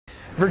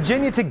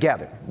Virginia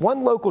Together.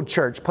 One local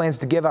church plans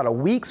to give out a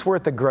week's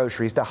worth of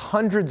groceries to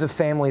hundreds of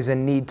families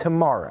in need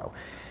tomorrow.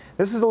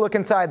 This is a look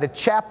inside the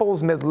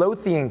chapel's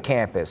Midlothian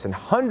campus and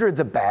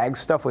hundreds of bags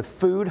stuffed with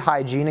food,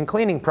 hygiene, and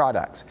cleaning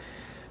products.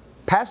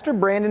 Pastor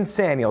Brandon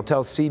Samuel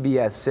tells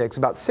CBS 6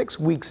 about 6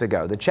 weeks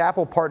ago, the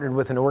chapel partnered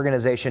with an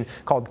organization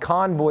called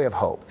Convoy of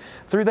Hope.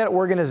 Through that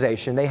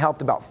organization, they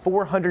helped about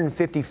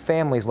 450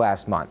 families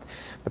last month.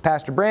 But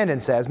Pastor Brandon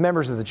says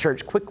members of the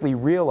church quickly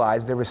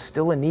realized there was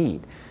still a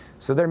need.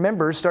 So their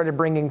members started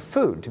bringing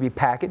food to be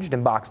packaged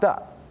and boxed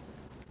up.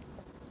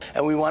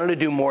 And we wanted to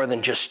do more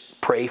than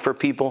just pray for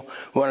people.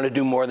 We wanted to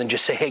do more than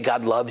just say, hey,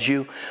 God loves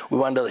you. We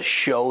wanted to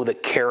show the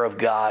care of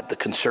God, the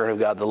concern of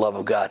God, the love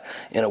of God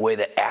in a way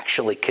that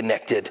actually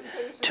connected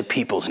to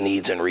people's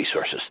needs and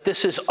resources.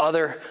 This is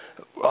other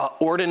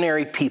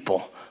ordinary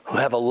people who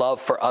have a love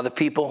for other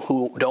people,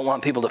 who don't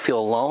want people to feel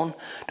alone,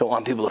 don't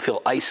want people to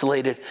feel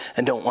isolated,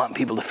 and don't want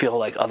people to feel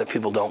like other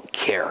people don't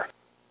care.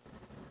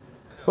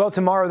 Well,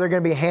 tomorrow they're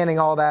going to be handing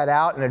all that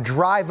out in a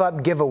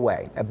drive-up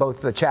giveaway at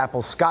both the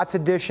chapel's Scott's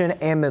Addition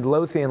and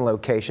Midlothian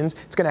locations.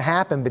 It's going to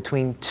happen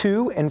between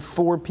 2 and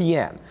 4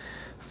 p.m.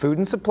 Food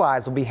and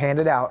supplies will be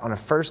handed out on a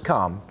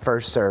first-come,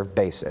 first-served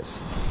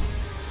basis.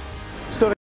 Still